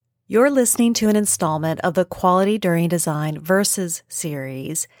You're listening to an installment of the Quality During Design Versus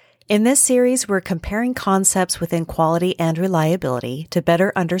series. In this series, we're comparing concepts within quality and reliability to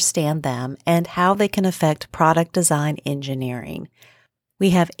better understand them and how they can affect product design engineering. We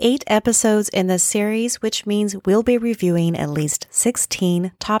have 8 episodes in this series, which means we'll be reviewing at least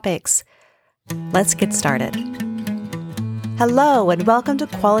 16 topics. Let's get started. Hello, and welcome to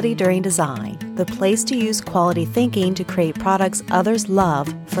Quality During Design, the place to use quality thinking to create products others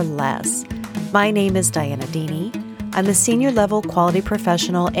love for less. My name is Diana Dini. I'm a senior level quality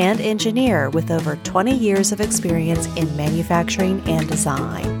professional and engineer with over 20 years of experience in manufacturing and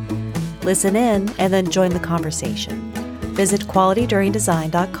design. Listen in and then join the conversation. Visit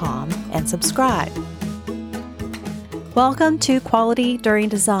qualityduringdesign.com and subscribe. Welcome to Quality During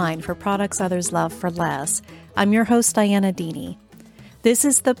Design for products others love for less. I'm your host, Diana Dini. This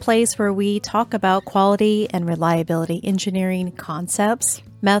is the place where we talk about quality and reliability engineering concepts,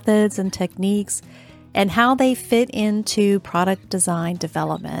 methods, and techniques, and how they fit into product design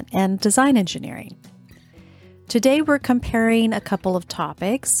development and design engineering. Today, we're comparing a couple of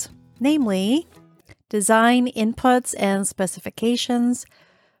topics, namely design inputs and specifications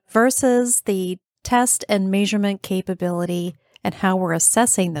versus the test and measurement capability and how we're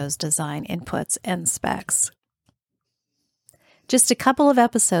assessing those design inputs and specs. Just a couple of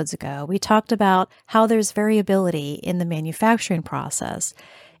episodes ago, we talked about how there's variability in the manufacturing process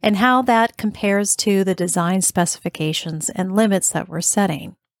and how that compares to the design specifications and limits that we're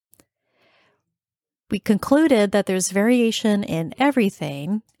setting. We concluded that there's variation in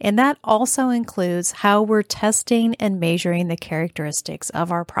everything, and that also includes how we're testing and measuring the characteristics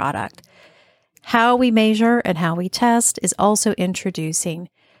of our product. How we measure and how we test is also introducing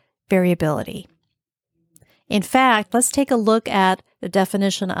variability. In fact, let's take a look at the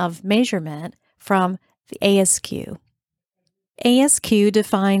definition of measurement from the ASQ. ASQ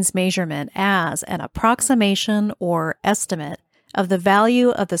defines measurement as an approximation or estimate of the value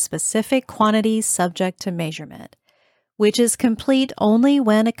of the specific quantity subject to measurement, which is complete only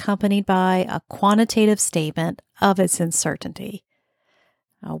when accompanied by a quantitative statement of its uncertainty.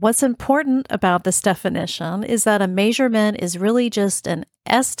 What's important about this definition is that a measurement is really just an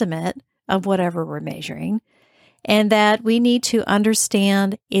estimate of whatever we're measuring, and that we need to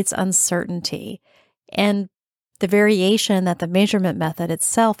understand its uncertainty and the variation that the measurement method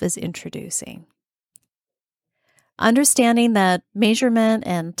itself is introducing. Understanding that measurement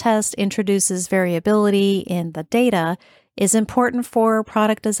and test introduces variability in the data is important for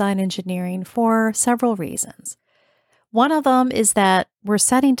product design engineering for several reasons. One of them is that we're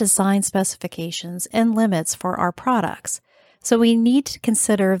setting design specifications and limits for our products, so we need to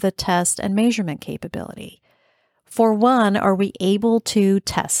consider the test and measurement capability. For one, are we able to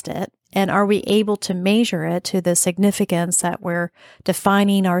test it, and are we able to measure it to the significance that we're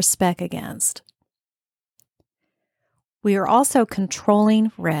defining our spec against? We are also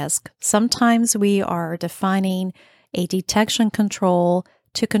controlling risk. Sometimes we are defining a detection control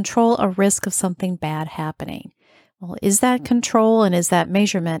to control a risk of something bad happening. Well, is that control and is that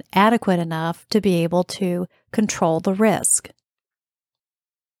measurement adequate enough to be able to control the risk?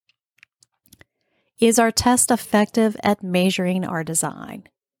 Is our test effective at measuring our design?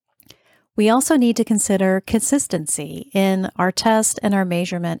 We also need to consider consistency in our test and our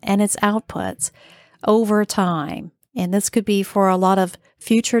measurement and its outputs over time. And this could be for a lot of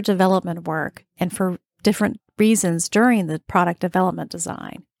future development work and for different reasons during the product development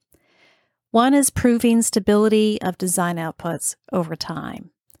design. One is proving stability of design outputs over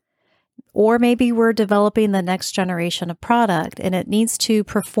time. Or maybe we're developing the next generation of product and it needs to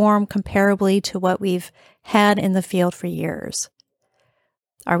perform comparably to what we've had in the field for years.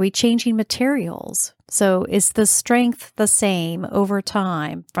 Are we changing materials? So is the strength the same over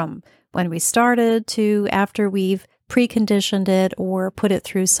time from when we started to after we've preconditioned it or put it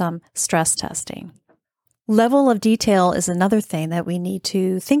through some stress testing? Level of detail is another thing that we need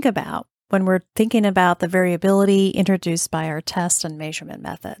to think about when we're thinking about the variability introduced by our test and measurement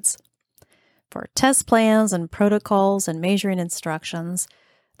methods. For test plans and protocols and measuring instructions,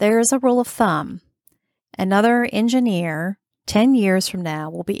 there is a rule of thumb. Another engineer 10 years from now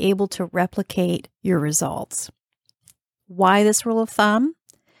will be able to replicate your results. Why this rule of thumb?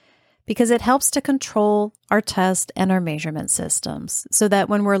 Because it helps to control our test and our measurement systems so that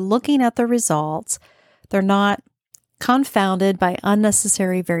when we're looking at the results, they're not confounded by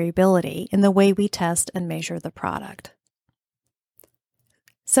unnecessary variability in the way we test and measure the product.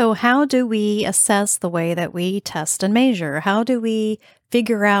 So how do we assess the way that we test and measure? How do we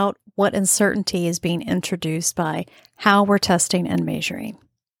figure out what uncertainty is being introduced by how we're testing and measuring?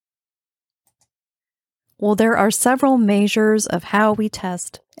 Well, there are several measures of how we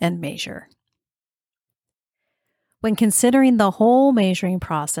test and measure. When considering the whole measuring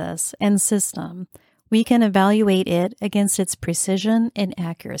process and system, we can evaluate it against its precision and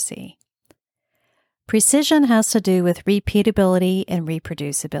accuracy. Precision has to do with repeatability and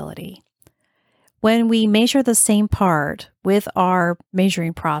reproducibility. When we measure the same part with our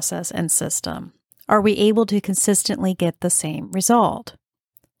measuring process and system, are we able to consistently get the same result?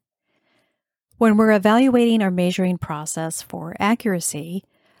 When we're evaluating our measuring process for accuracy,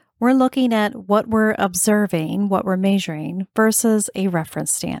 we're looking at what we're observing, what we're measuring, versus a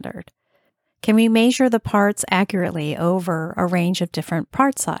reference standard. Can we measure the parts accurately over a range of different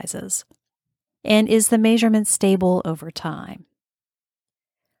part sizes? And is the measurement stable over time?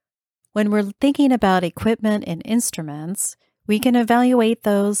 When we're thinking about equipment and instruments, we can evaluate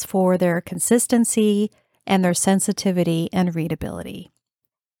those for their consistency and their sensitivity and readability.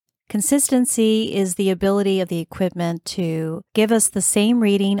 Consistency is the ability of the equipment to give us the same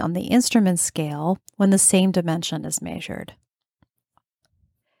reading on the instrument scale when the same dimension is measured.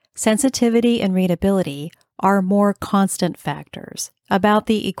 Sensitivity and readability are more constant factors about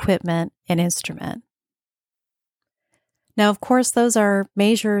the equipment and instrument. Now, of course, those are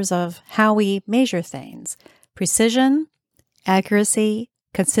measures of how we measure things. Precision, accuracy,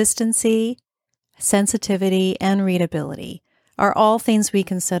 consistency, sensitivity, and readability are all things we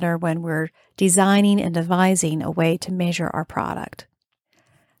consider when we're designing and devising a way to measure our product.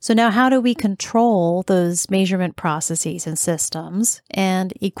 So now how do we control those measurement processes and systems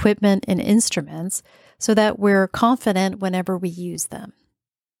and equipment and instruments so that we're confident whenever we use them?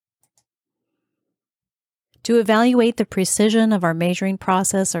 To evaluate the precision of our measuring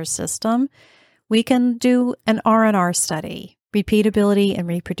process or system, we can do an R&R study, repeatability and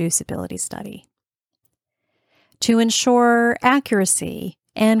reproducibility study. To ensure accuracy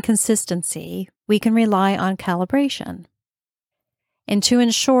and consistency, we can rely on calibration. And to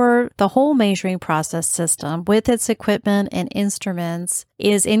ensure the whole measuring process system with its equipment and instruments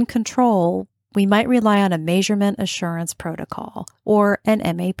is in control, we might rely on a measurement assurance protocol, or an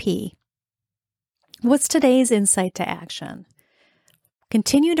MAP. What's today's insight to action?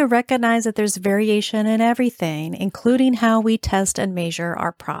 Continue to recognize that there's variation in everything, including how we test and measure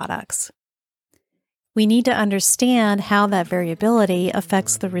our products. We need to understand how that variability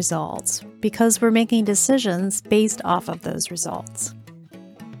affects the results because we're making decisions based off of those results.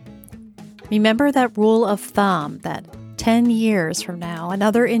 Remember that rule of thumb that 10 years from now,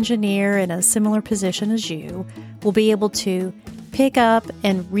 another engineer in a similar position as you will be able to pick up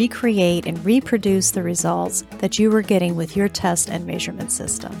and recreate and reproduce the results that you were getting with your test and measurement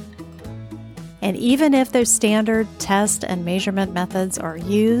system. And even if those standard test and measurement methods are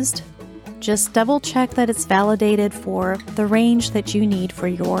used, just double check that it's validated for the range that you need for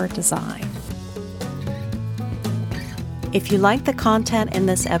your design. If you like the content in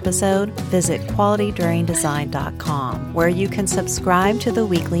this episode, visit qualityduringdesign.com, where you can subscribe to the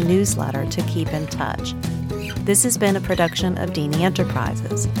weekly newsletter to keep in touch. This has been a production of Dini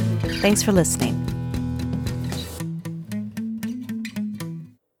Enterprises. Thanks for listening.